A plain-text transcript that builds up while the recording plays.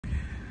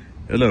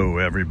Hello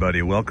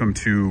everybody, welcome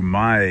to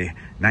my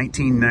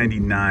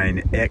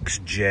 1999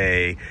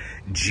 XJ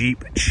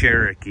Jeep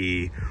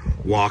Cherokee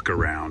walk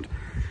around.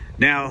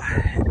 Now,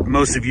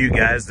 most of you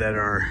guys that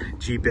are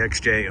Jeep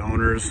XJ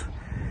owners,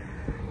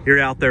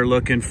 you're out there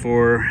looking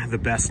for the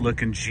best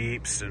looking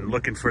Jeeps and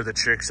looking for the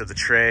tricks of the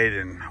trade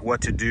and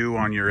what to do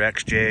on your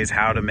XJs,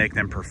 how to make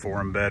them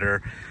perform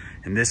better.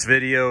 And this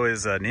video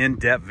is an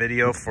in-depth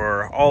video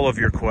for all of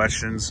your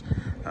questions.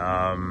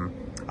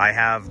 I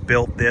have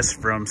built this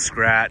from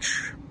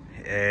scratch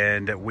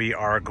and we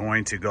are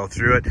going to go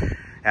through it.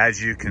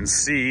 As you can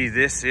see,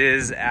 this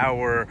is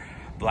our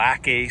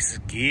Black Ace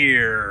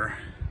Gear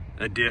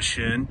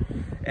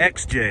Edition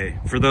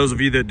XJ. For those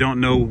of you that don't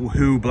know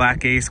who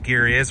Black Ace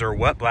Gear is or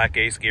what Black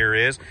Ace Gear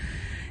is,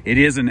 it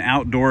is an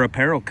outdoor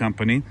apparel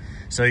company.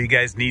 So you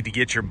guys need to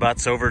get your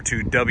butts over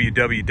to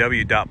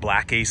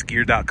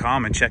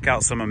www.blackacegear.com and check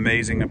out some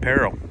amazing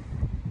apparel.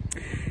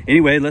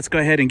 Anyway, let's go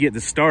ahead and get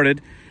this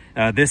started.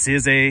 This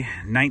is a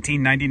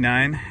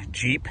 1999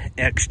 Jeep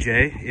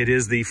XJ. It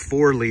is the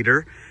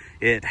 4-liter.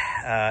 It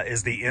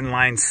is the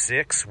inline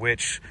 6,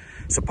 which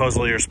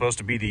supposedly are supposed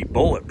to be the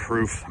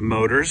bulletproof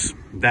motors.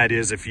 That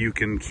is, if you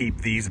can keep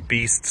these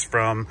beasts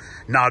from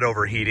not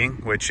overheating,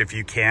 which if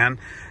you can,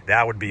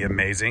 that would be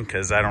amazing,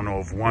 because I don't know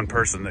of one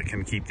person that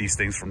can keep these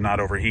things from not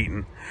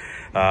overheating.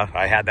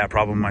 I had that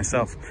problem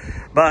myself.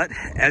 But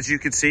as you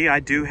can see, I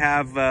do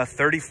have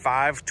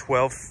 35,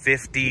 12,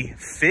 50,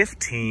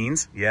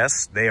 15s.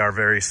 Yes, they are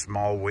very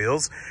small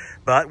wheels.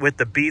 But with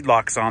the bead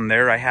locks on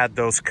there, I had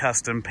those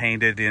custom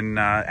painted in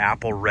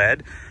apple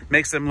red.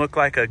 Makes them look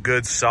like a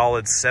good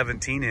solid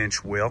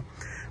 17-inch wheel.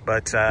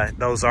 But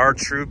those are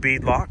true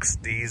bead locks.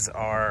 These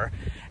are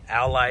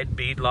Allied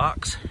bead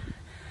locks.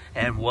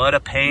 And what a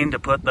pain to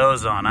put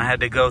those on. I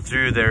had to go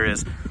through, there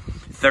is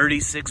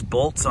 36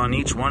 bolts on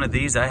each one of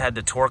these. I had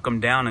to torque them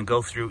down and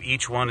go through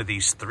each one of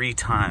these 3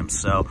 times.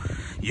 So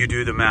you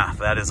do the math,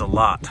 that is a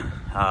lot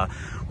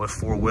with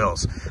 4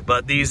 wheels.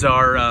 But these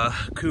are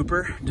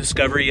Cooper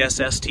Discovery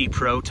SST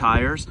Pro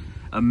tires.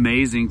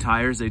 Amazing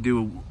tires. They do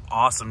an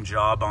awesome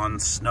job on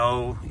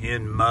snow,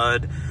 in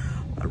mud,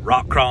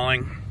 rock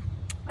crawling.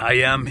 I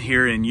am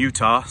here in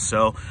Utah,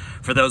 so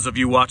for those of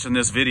you watching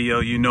this video,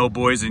 you know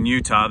boys in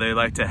Utah, they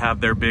like to have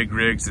their big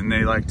rigs and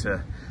they like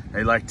to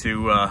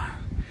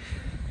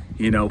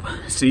you know,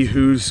 see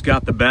who's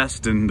got the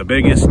best and the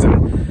biggest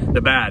and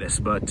the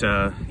baddest. But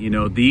you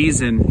know,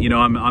 these, and you know,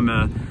 I'm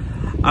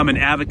an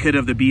advocate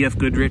of the BF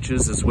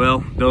Goodriches as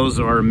well. Those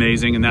are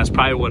amazing, and that's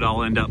probably what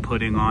I'll end up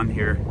putting on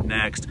here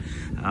next.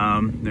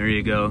 There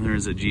you go.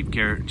 There's a Jeep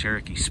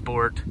Cherokee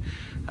Sport.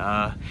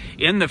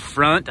 In the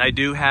front, I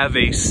do have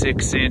a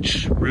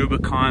 6-inch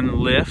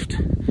Rubicon lift.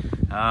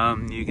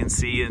 You can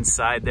see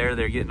inside there,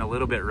 they're getting a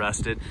little bit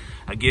rusted.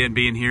 Again,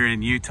 being here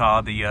in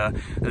Utah, the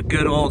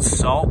good old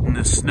salt and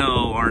the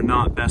snow are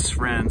not best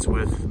friends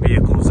with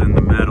vehicles in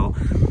the metal.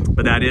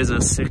 But that is a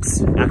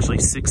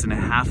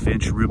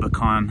 6.5-inch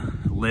Rubicon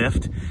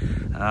lift.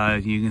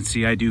 You can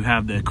see I do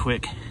have the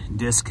quick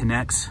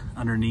disconnects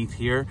underneath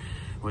here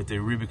with the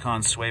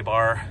Rubicon sway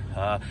bar.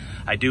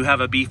 I do have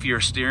a beefier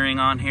steering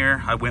on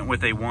here. I went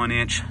with a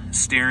 1-inch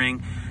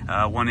steering,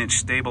 1-inch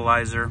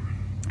stabilizer.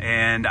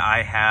 And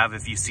I have,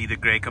 if you see the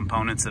gray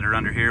components that are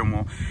under here, and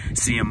we'll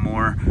see them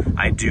more,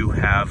 I do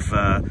have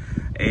a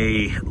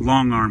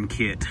long arm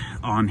kit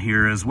on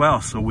here as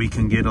well, so we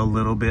can get a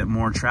little bit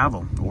more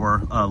travel,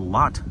 or a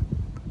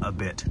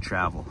bit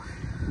travel.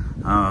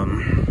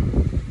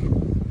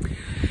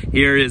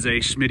 Here is a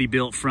Schmitty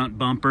built front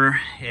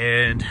bumper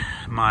and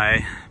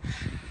my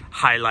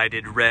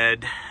highlighted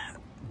red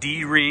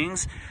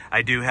D-rings.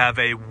 I do have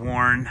a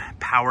worn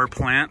power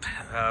plant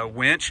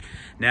winch.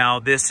 Now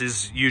this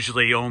is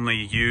usually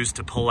only used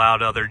to pull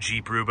out other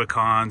Jeep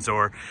Rubicons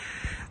or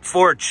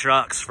Ford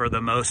trucks for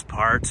the most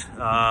part.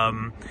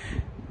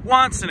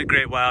 Once in a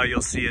great while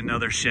you'll see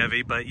another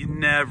Chevy, but you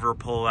never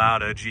pull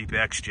out a Jeep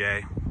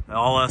XJ.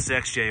 All us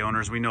XJ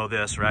owners, we know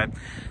this, right?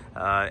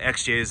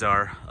 XJs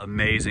are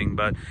amazing,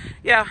 but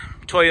yeah,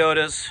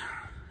 Toyotas,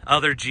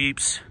 other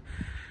Jeeps,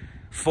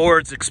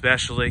 Fords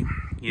especially,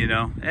 you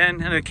know,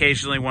 and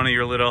occasionally one of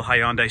your little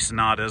Hyundai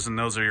Sonatas, and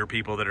those are your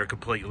people that are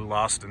completely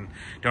lost and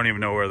don't even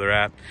know where they're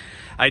at.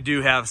 I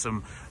do have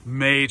some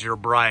major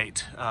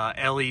bright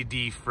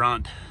LED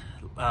front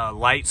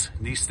lights.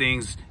 These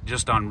things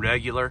just on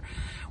regular,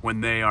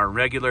 when they are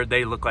regular,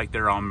 they look like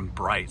they're on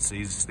brights.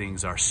 These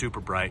things are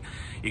super bright.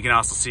 You can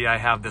also see I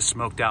have the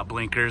smoked out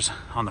blinkers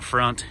on the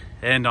front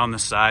and on the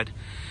side.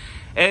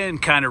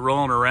 And kind of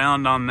rolling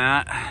around on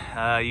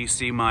that, you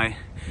see my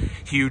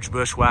huge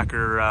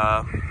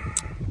Bushwhacker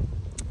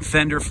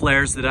fender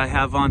flares that I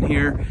have on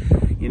here.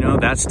 You know,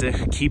 that's to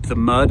keep the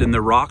mud and the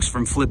rocks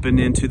from flipping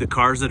into the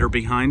cars that are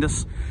behind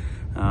us.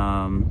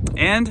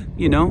 And,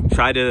 you know,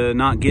 try to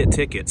not get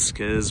tickets,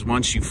 because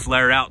once you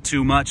flare out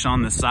too much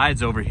on the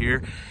sides over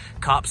here,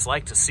 cops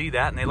like to see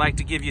that and they like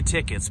to give you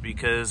tickets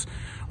because,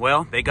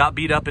 well, they got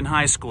beat up in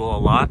high school a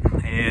lot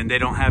and they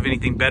don't have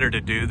anything better to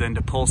do than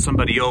to pull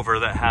somebody over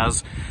that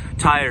has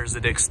tires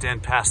that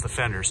extend past the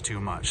fenders too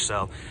much.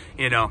 So,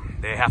 you know,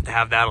 they have to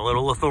have that a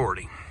little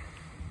authority.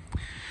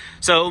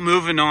 So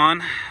moving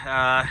on,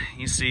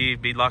 you see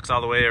beadlocks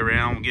all the way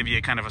around. We'll give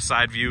you kind of a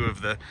side view of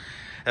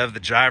the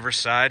driver's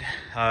side.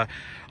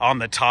 On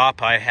the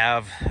top, I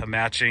have a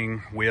matching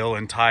wheel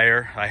and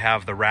tire. I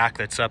have the rack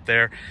that's up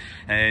there,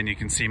 and you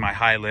can see my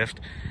high lift.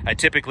 I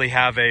typically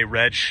have a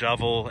red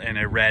shovel and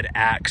a red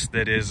axe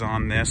that is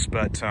on this,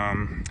 but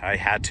I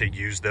had to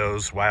use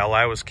those while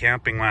I was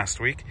camping last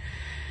week,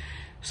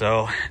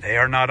 so they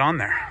are not on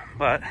there.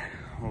 But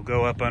we'll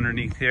go up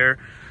underneath here.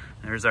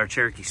 There's our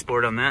Cherokee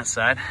Sport on that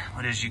side.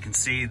 But as you can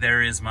see,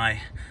 there is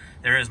my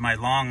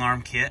long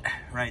arm kit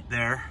right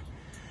there.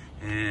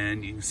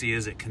 And you can see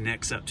as it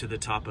connects up to the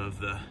top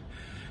of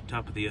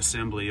the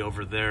assembly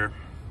over there,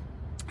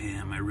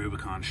 and my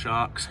Rubicon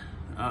shocks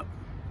up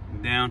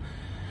and down.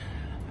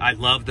 I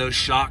love those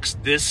shocks.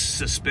 This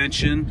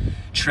suspension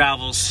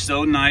travels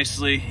so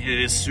nicely. It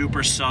is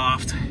super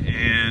soft,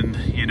 and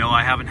you know,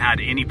 I haven't had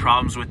any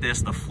problems with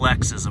this. The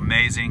flex is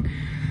amazing.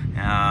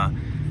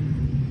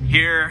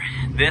 Here,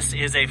 this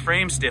is a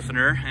frame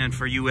stiffener, and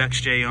for you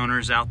XJ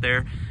owners out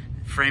there,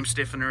 frame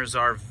stiffeners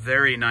are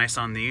very nice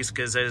on these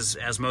because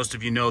as most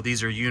of you know,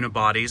 these are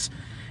unibodies,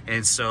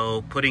 and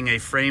so putting a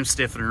frame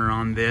stiffener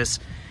on this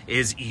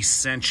is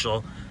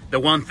essential. The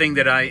one thing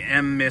that I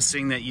am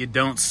missing that you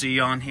don't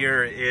see on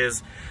here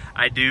is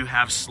I do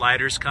have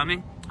sliders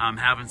coming. I'm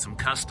having some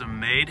custom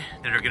made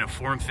that are going to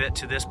form fit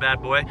to this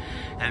bad boy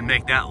and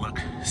make that look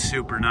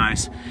super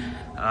nice.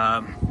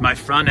 My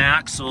front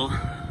axle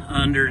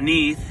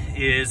underneath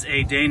is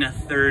a Dana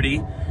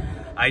 30.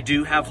 I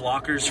do have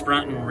lockers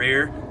front and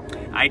rear.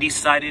 I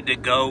decided to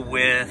go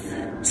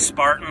with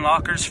Spartan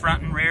lockers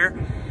front and rear.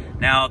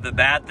 Now, the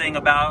bad thing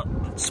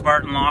about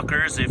Spartan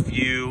lockers, if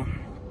you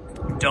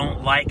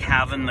don't like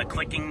having the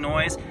clicking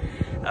noise,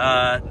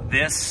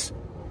 this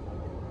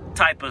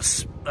type of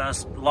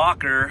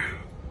locker,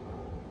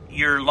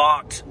 you're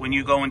locked when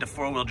you go into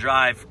four-wheel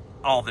drive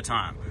all the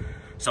time.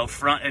 So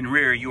front and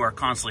rear, you are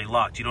constantly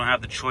locked. You don't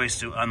have the choice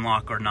to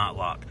unlock or not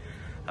lock.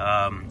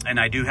 And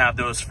I do have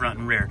those front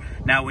and rear.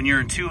 Now, when you're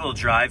in two-wheel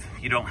drive,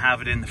 you don't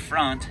have it in the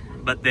front,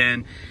 but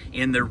then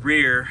in the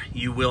rear,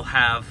 you will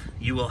have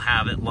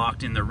it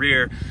locked in the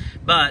rear.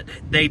 But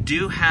they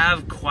do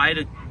have quite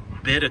a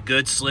bit of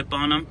good slip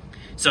on them,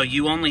 so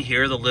you only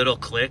hear the little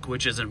click,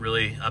 which isn't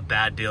really a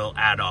bad deal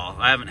at all.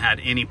 I haven't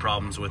had any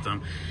problems with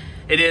them.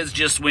 It is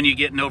just when you're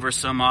getting over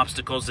some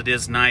obstacles, it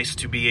is nice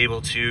to be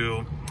able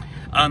to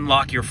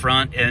unlock your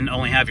front and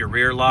only have your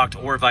rear locked,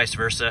 or vice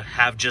versa,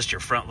 have just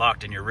your front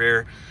locked and your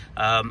rear.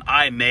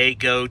 I may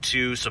go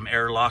to some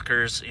air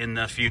lockers in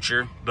the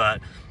future,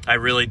 but I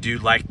really do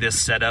like this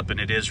setup, and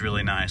it is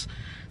really nice.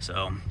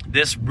 So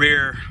this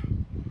rear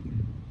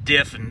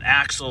diff and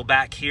axle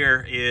back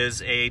here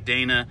is a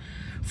Dana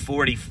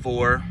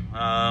 44.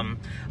 I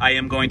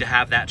am going to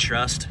have that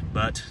trussed,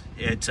 but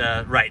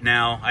right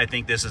now I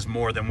think this is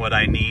more than what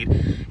I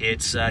need.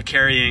 It's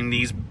carrying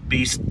these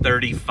Beast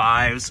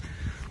 35s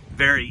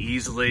very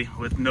easily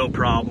with no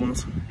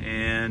problems,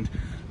 and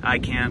I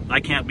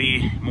can't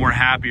be more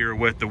happier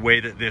with the way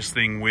that this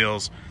thing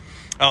wheels.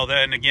 Oh,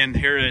 then again,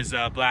 here is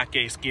Black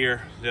Ace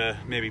Gear.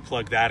 Maybe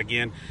plug that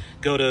again.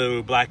 Go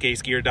to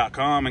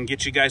blackacegear.com and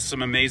get you guys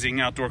some amazing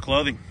outdoor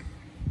clothing.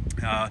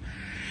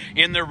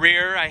 In the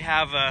rear, I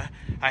have a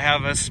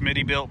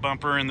Smitty built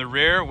bumper in the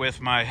rear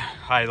with my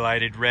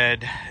highlighted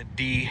red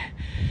D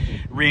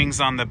rings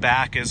on the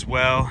back as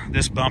well.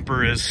 This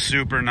bumper is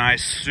super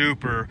nice,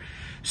 super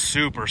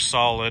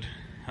solid.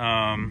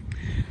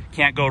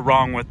 Can't go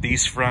wrong with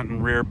these front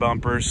and rear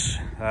bumpers.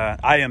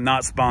 I am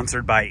not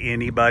sponsored by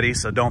anybody,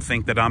 so don't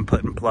think that I'm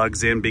putting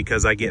plugs in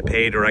because I get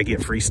paid or I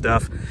get free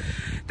stuff.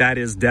 That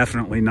is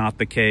definitely not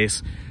the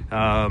case.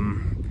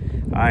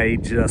 I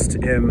just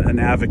am an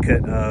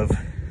advocate of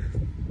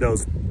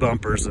those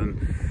bumpers,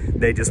 and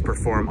they just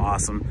perform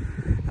awesome.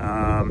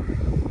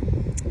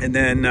 And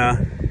then,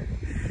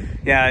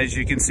 yeah, as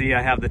you can see,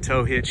 I have the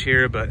tow hitch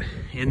here, but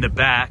in the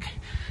back,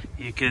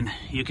 you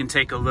can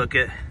take a look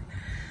at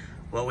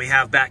what we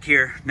have back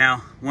here.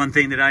 Now, one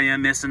thing that I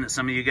am missing that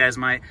some of you guys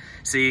might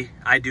see,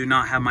 I do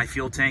not have my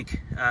fuel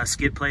tank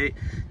skid plate.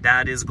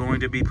 That is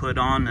going to be put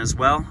on as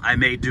well. I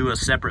may do a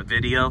separate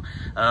video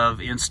of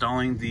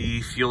installing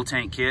the fuel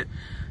tank kit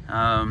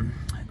a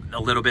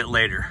little bit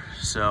later.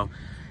 So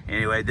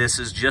anyway, this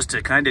is just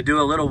to kind of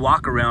do a little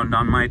walk around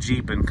on my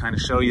Jeep and kind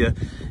of show you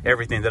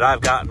everything that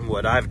I've got and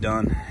what I've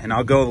done. And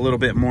I'll go a little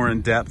bit more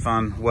in depth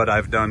on what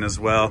I've done as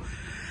well.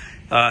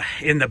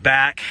 In the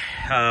back,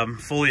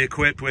 fully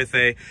equipped with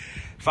a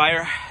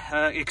fire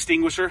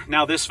extinguisher.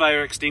 Now, this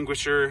fire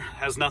extinguisher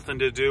has nothing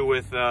to do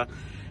with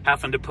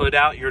having to put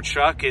out your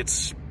truck.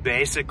 It's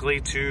basically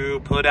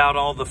to put out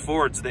all the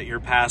Fords that you're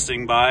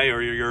passing by,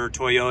 or your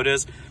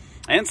Toyotas,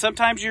 and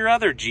sometimes your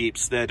other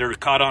Jeeps that are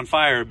caught on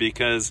fire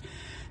because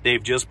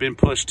they've just been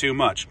pushed too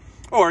much.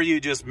 Or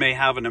you just may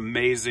have an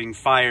amazing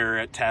fire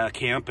at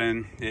camp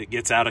and it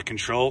gets out of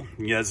control.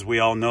 As we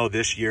all know,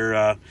 this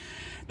year,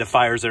 the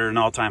fires are an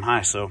all-time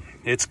high, so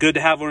it's good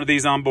to have one of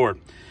these on board.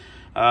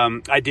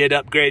 I did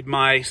upgrade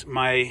my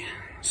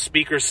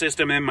speaker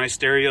system and my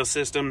stereo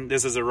system.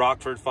 This is a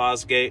Rockford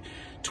Fosgate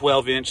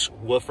 12-inch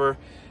woofer.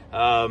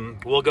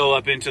 We'll go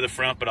up into the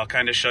front, but I'll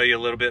kind of show you a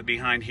little bit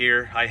behind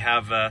here. I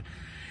have a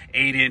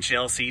 8-inch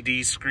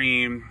LCD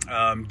screen,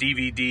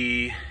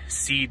 DVD,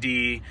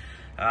 CD,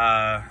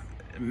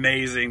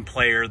 amazing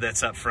player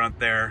that's up front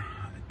there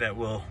that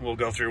we'll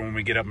go through when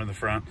we get up in the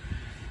front.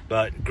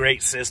 But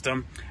great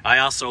system. I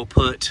also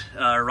put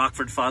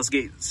Rockford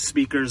Fosgate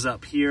speakers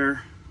up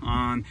here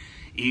on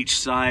each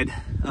side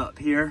up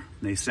here.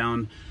 They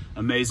sound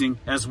amazing,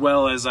 as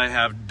well as I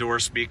have door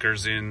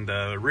speakers in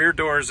the rear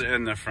doors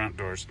and the front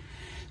doors.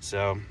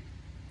 So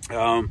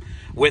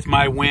with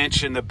my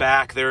winch in the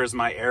back, there is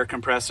my air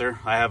compressor.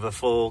 I have a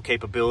full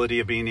capability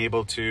of being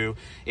able to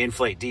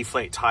inflate,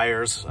 deflate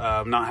tires,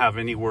 not have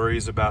any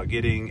worries about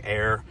getting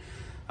air.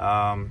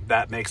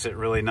 That makes it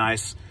really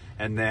nice.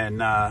 And then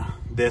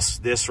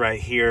this right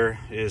here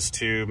is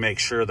to make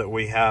sure that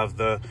we have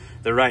the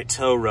right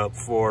tow rope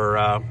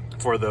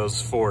for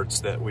those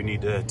Fords that we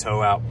need to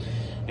tow out.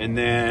 And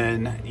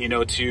then, you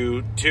know,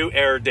 to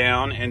air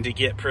down and to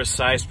get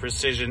precise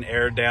precision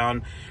air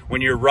down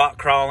when you're rock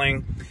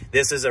crawling,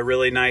 this is a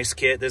really nice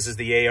kit. This is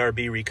the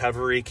ARB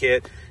recovery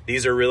kit.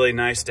 These are really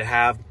nice to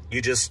have.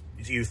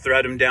 You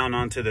thread them down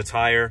onto the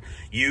tire.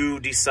 You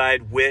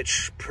decide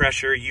which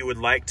pressure you would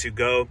like to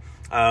go.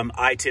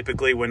 I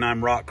typically, when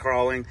I'm rock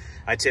crawling,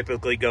 I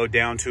typically go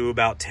down to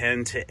about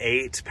 10 to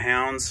 8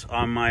 pounds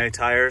on my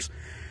tires.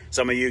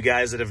 Some of you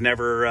guys that have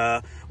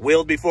never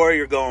wheeled before,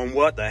 you're going,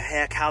 what the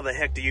heck? How the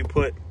heck do you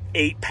put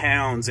 8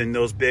 pounds in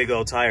those big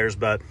old tires?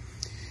 But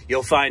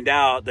you'll find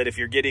out that if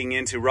you're getting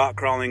into rock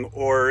crawling,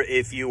 or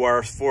if you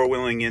are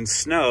four-wheeling in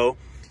snow,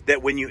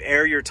 that when you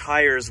air your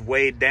tires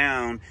way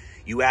down,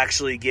 you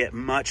actually get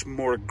much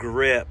more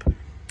grip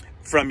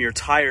from your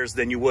tires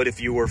than you would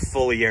if you were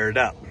fully aired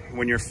up.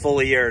 When you're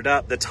fully aired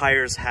up, the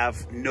tires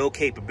have no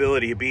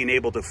capability of being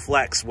able to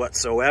flex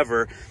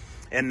whatsoever,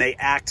 and they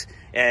act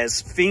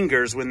as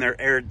fingers when they're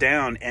aired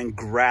down and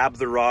grab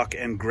the rock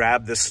and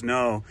grab the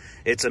snow.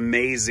 It's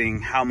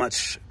amazing how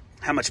much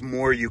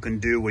more you can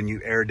do when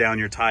you air down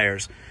your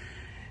tires.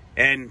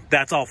 And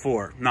that's all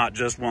four, not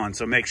just one.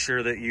 So make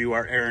sure that you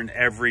are airing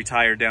every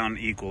tire down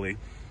equally.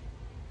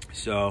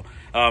 So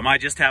I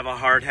just have a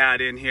hard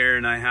hat in here,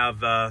 and I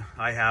have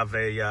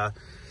a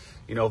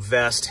you know,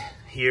 vest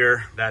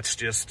here. That's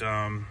just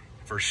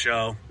for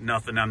show.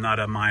 Nothing, I'm not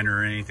a miner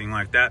or anything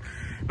like that.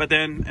 But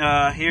then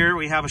here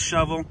we have a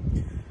shovel.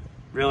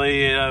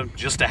 Really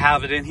just to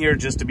have it in here,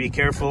 just to be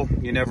careful.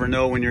 You never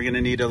know when you're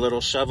gonna need a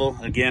little shovel.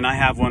 Again, I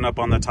have one up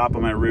on the top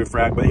of my roof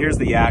rack, but here's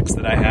the axe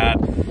that I had.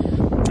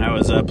 I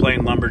was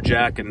playing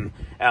lumberjack and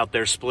out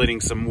there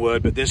splitting some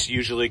wood, but this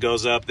usually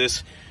goes up.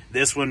 This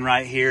one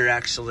right here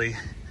actually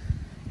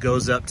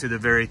goes up to the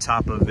very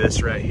top of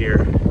this right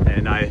here,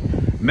 and I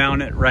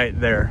mount it right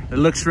there. It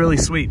looks really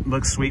sweet. It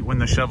looks sweet when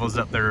the shovel's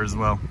up there as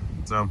well.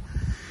 So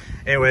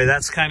anyway,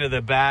 that's kind of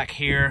the back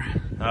here.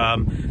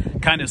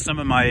 Kind of some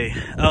of my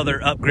other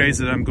upgrades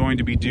that I'm going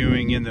to be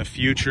doing in the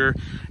future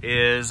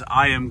is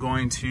I am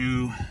going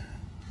to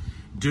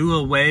do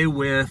away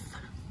with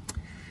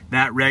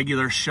that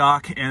regular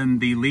shock and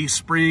the leaf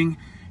spring,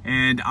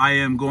 and I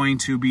am going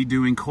to be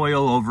doing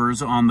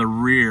coilovers on the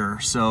rear.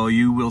 So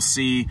you will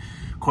see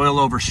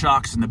coilover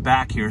shocks in the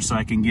back here, so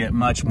I can get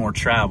much more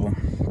travel.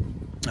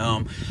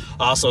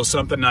 Also,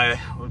 something I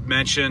would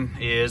mention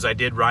is I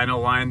did rhino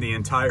line the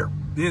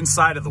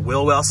inside of the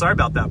wheel well. Sorry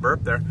about that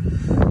burp there.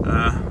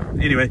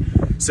 Anyway,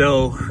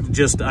 so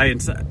just I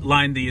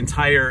lined the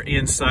entire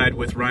inside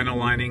with rhino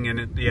lining, and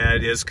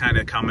it is kind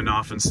of coming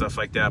off and stuff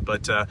like that.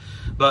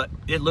 But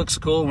it looks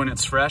cool when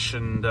it's fresh,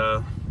 and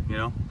you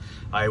know,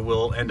 I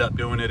will end up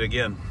doing it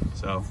again.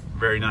 So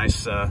very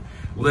nice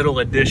little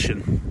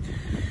addition.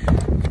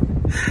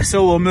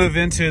 So we'll move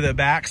into the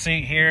back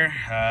seat here.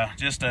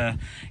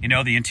 You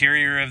know, the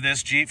interior of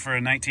this Jeep for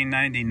a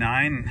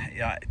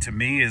 1999 to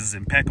me is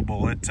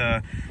impeccable. It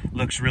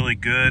looks really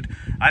good.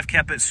 I've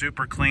kept it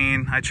super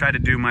clean. I try to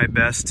do my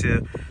best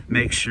to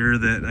make sure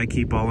that I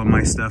keep all of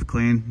my stuff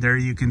clean. There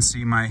you can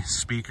see my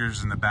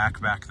speakers in the back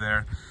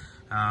there.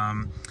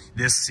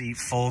 This seat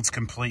folds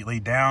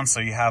completely down, so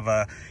you have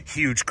a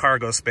huge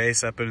cargo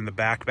space up in the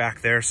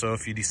back there. So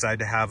if you decide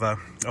to have a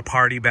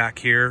party back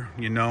here,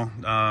 you know,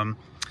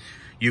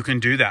 you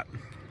can do that.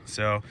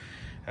 So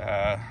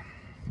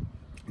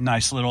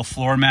nice little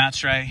floor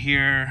mats right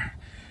here,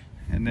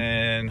 and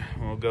then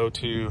we'll go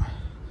to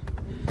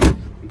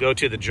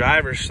the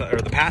driver's side,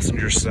 or the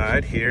passenger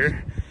side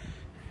here.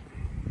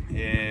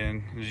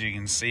 And as you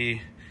can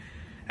see,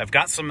 I've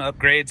got some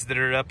upgrades that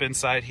are up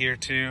inside here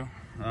too.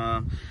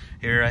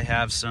 Here I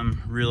have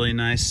some really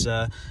nice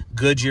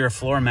Goodyear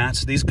floor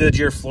mats. These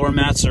Goodyear floor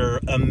mats are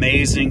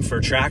amazing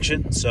for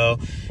traction. So,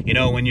 you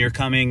know, when you're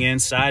coming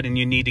inside and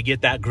you need to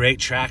get that great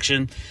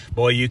traction,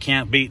 boy, you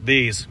can't beat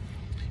these.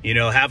 You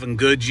know, having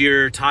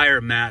Goodyear tire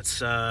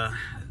mats are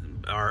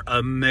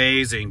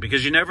amazing,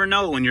 because you never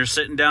know when you're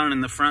sitting down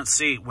in the front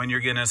seat when you're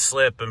gonna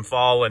slip and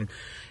fall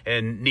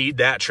and need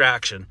that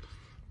traction.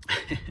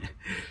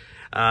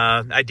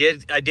 I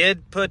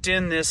did put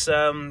in this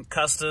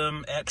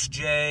custom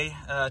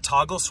XJ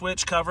toggle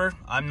switch cover.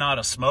 I'm not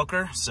a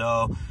smoker,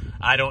 so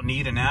I don't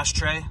need an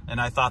ashtray,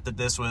 and I thought that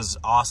this was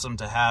awesome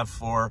to have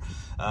for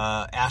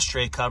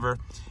ashtray cover.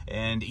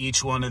 And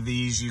each one of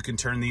these, you can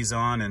turn these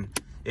on and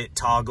it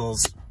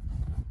toggles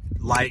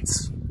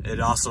lights. It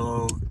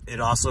also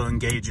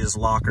engages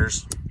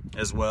lockers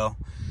as well.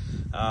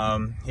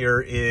 Here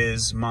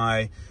is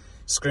my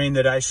screen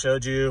that I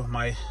showed you,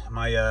 my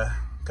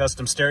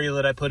custom stereo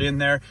that I put in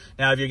there.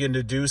 Now, if you're going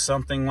to do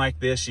something like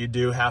this, you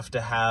do have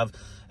to have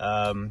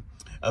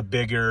a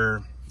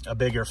bigger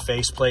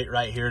faceplate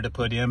right here to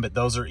put in, but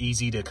those are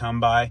easy to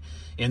come by.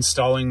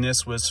 Installing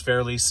this was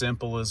fairly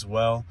simple as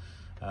well.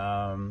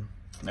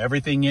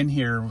 Everything in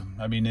here,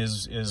 I mean,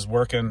 is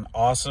working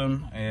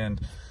awesome, and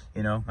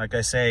you know, like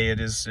I say, it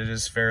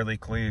is fairly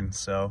clean.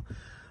 So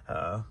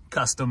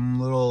custom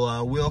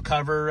little wheel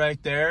cover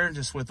right there,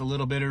 just with a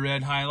little bit of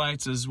red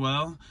highlights as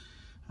well.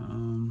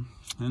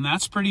 And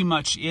that's pretty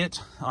much it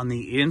on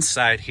the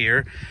inside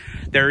here.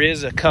 There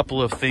is a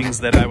couple of things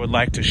that I would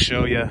like to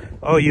show you.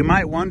 Oh, you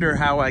might wonder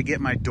how I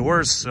get my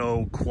doors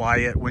so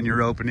quiet when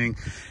you're opening.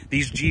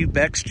 These Jeep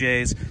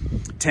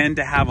XJs tend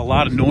to have a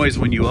lot of noise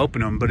when you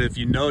open them, but if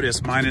you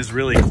notice, mine is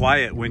really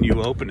quiet when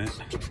you open it.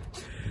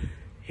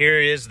 Here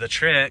is the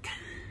trick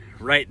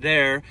right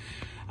there.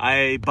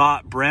 I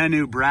bought brand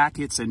new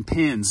brackets and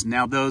pins.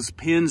 Now those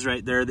pins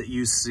right there that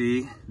you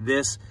see,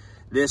 this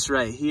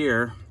right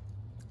here,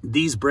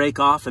 these break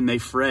off and they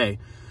fray.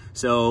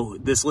 So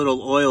this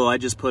little oil, I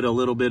just put a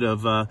little bit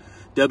of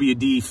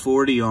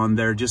WD-40 on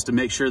there just to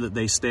make sure that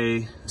they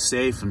stay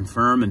safe and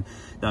firm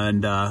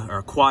and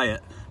are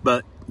quiet.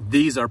 But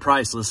these are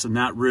priceless, and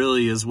that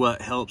really is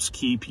what helps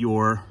keep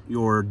your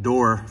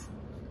door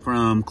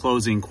from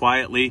closing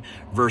quietly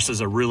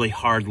versus a really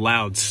hard,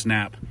 loud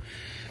snap.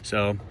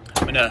 So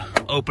I'm gonna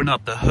open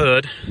up the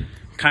hood,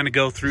 kind of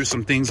go through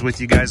some things with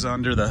you guys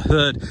under the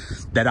hood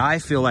that I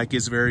feel like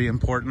is very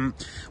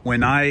important.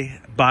 When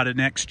I bought an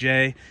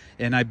XJ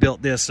and I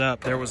built this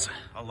up, there was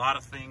a lot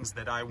of things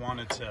that I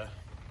wanted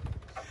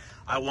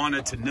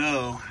to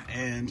know,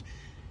 and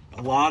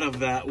a lot of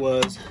that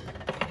was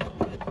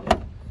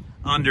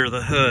under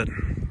the hood.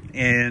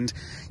 And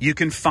you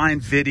can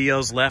find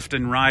videos left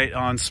and right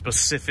on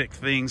specific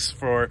things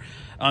for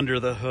under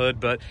the hood,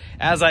 but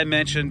as I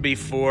mentioned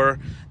before,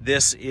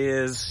 this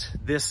is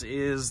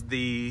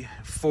the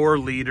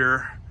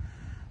 4-liter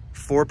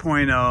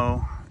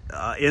 4.0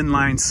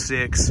 inline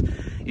 6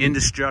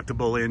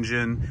 indestructible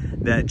engine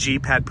that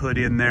Jeep had put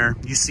in there.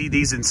 You see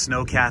these in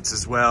Snowcats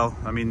as well.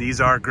 I mean, these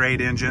are great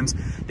engines.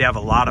 They have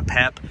a lot of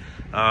pep.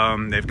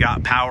 They've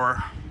got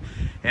power.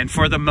 And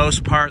for the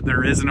most part,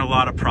 there isn't a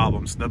lot of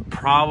problems. The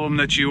problem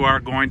that you are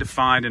going to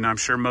find, and I'm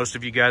sure most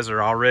of you guys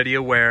are already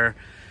aware,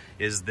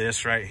 is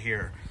this right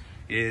here.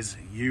 Is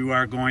you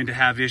are going to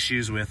have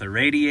issues with a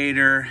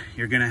radiator.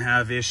 You're going to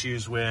have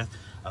issues with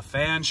a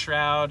fan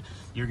shroud.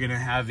 You're going to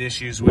have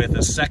issues with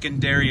a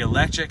secondary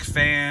electric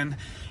fan.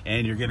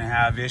 And you're going to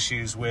have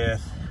issues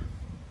with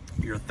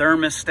your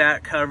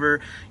thermostat cover,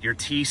 your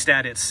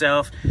T-stat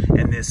itself,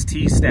 and this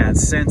T-stat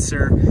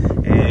sensor.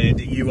 And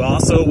you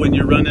also, when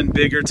you're running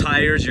bigger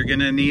tires, you're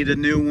gonna need a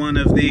new one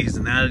of these,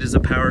 and that is a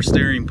power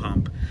steering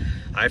pump.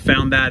 I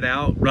found that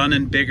out.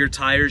 Running bigger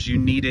tires, you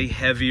need a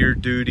heavier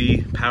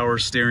duty power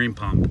steering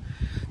pump,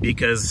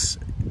 because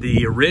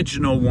the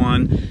original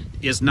one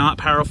is not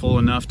powerful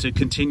enough to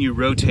continue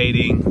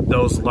rotating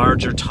those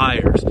larger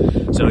tires.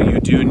 So you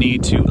do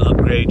need to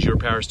upgrade your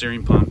power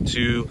steering pump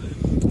to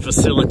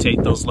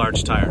facilitate those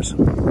large tires.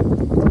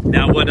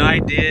 Now what I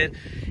did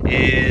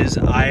is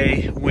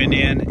I went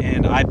in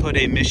and I put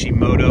a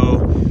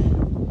Mishimoto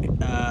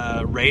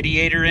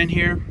radiator in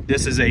here.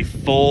 This is a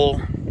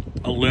full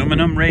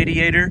aluminum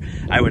radiator.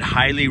 I would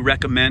highly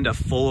recommend a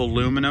full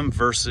aluminum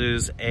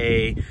versus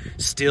a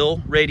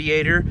steel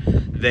radiator.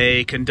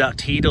 They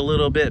conduct heat a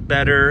little bit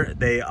better.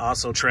 They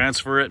also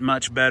transfer it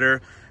much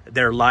better.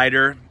 They're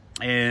lighter.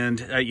 And,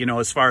 you know,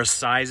 as far as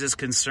size is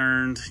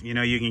concerned, you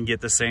know, you can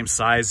get the same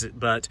size,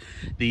 but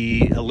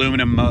the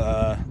aluminum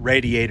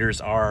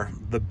radiators are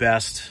the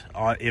best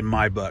in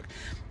my book.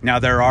 Now,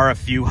 there are a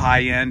few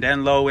high-end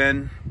and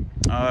low-end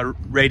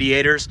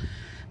radiators.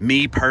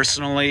 Me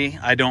personally,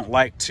 I don't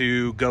like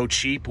to go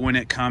cheap when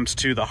it comes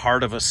to the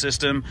heart of a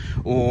system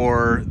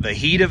or the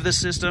heat of the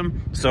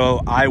system. So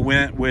I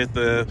went with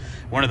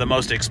one of the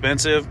most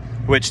expensive,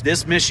 which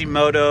this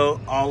Mishimoto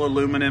all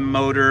aluminum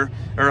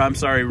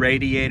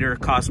radiator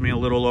cost me a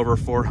little over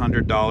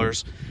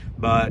 $400.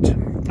 But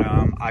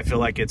I feel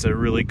like it's a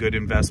really good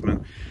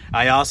investment.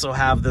 I also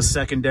have the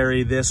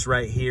secondary. This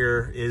right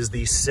here is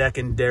the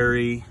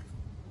secondary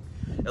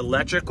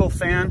electrical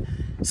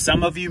fan.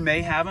 Some of you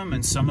may have them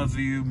and some of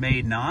you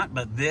may not,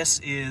 but this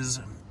is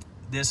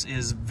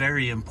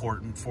very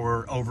important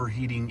for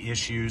overheating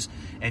issues,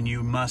 and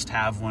you must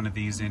have one of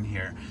these in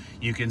here.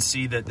 You can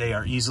see that they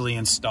are easily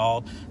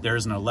installed.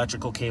 There's an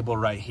electrical cable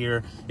right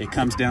here. It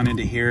comes down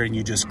into here and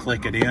you just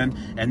click it in.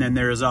 And then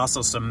there is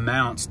also some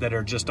mounts that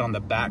are just on the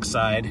back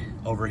side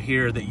over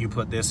here that you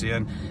put this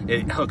in.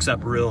 It hooks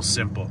up real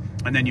simple.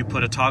 And then you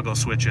put a toggle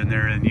switch in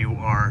there and you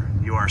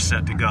are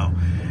set to go.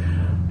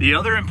 The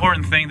other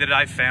important thing that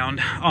I found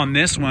on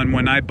this one,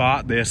 when I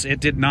bought this, it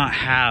did not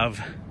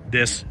have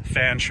this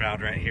fan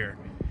shroud right here.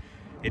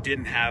 It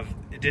didn't have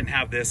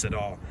this at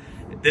all.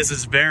 This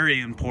is very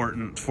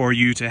important for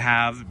you to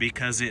have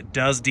because it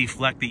does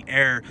deflect the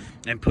air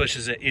and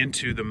pushes it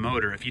into the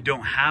motor. If you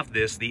don't have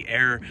this, the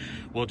air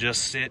will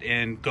just sit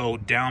and go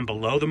down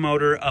below the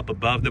motor, up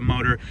above the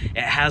motor.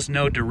 It has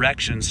no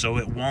direction, so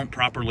it won't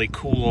properly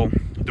cool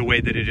the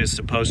way that it is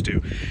supposed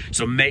to.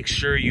 So make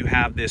sure you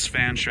have this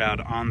fan shroud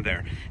on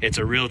there. It's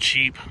a real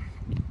cheap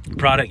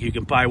product. You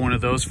can buy one of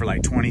those for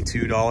like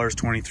 $22,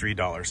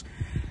 $23.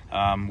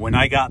 When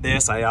I got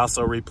this, I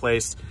also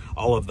replaced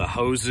all of the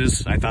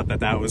hoses. I thought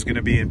that was going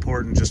to be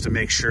important just to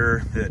make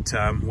sure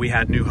that we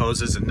had new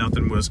hoses and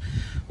nothing was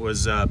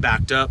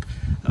backed up.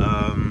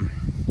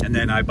 And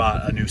then I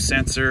bought a new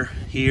sensor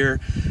here.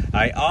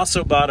 I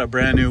also bought a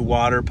brand new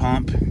water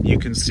pump. You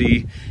can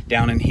see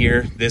down in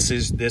here, this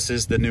is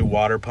the new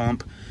water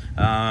pump,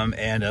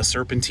 and a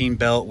serpentine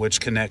belt which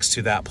connects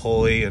to that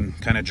pulley and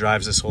kind of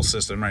drives this whole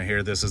system right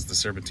here. This is the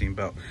serpentine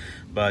belt.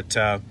 But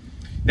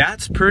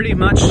that's pretty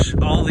much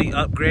all the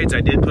upgrades.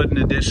 I did put an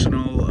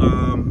additional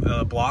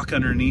block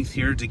underneath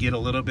here to get a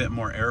little bit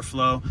more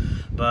airflow,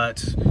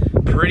 but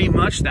pretty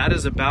much that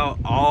is about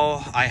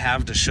all I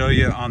have to show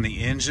you on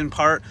the engine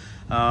part.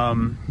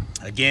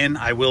 Again,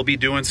 I will be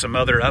doing some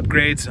other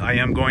upgrades. I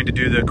am going to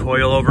do the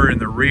coilover in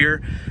the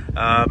rear.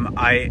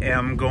 I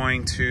am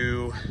going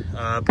to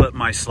put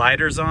my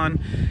sliders on,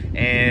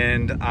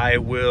 and I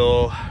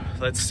will,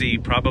 let's see,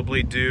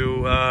 probably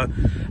do a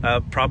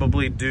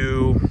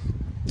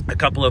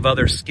couple of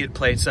other skid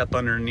plates up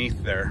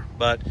underneath there.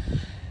 But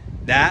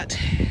that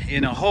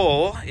in a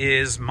whole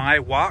is my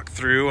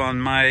walkthrough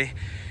on my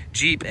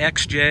Jeep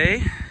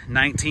XJ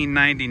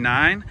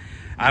 1999.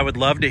 I would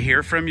love to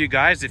hear from you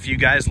guys. If you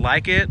guys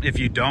like it, if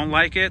you don't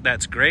like it,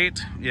 that's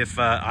great. If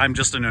I'm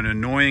just an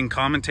annoying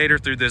commentator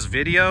through this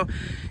video,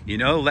 you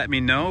know, let me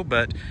know.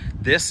 But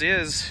this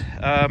is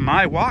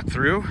my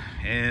walkthrough,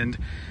 and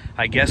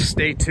I guess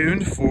stay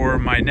tuned for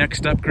my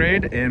next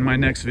upgrade and my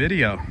next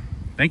video.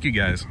 Thank you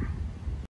guys.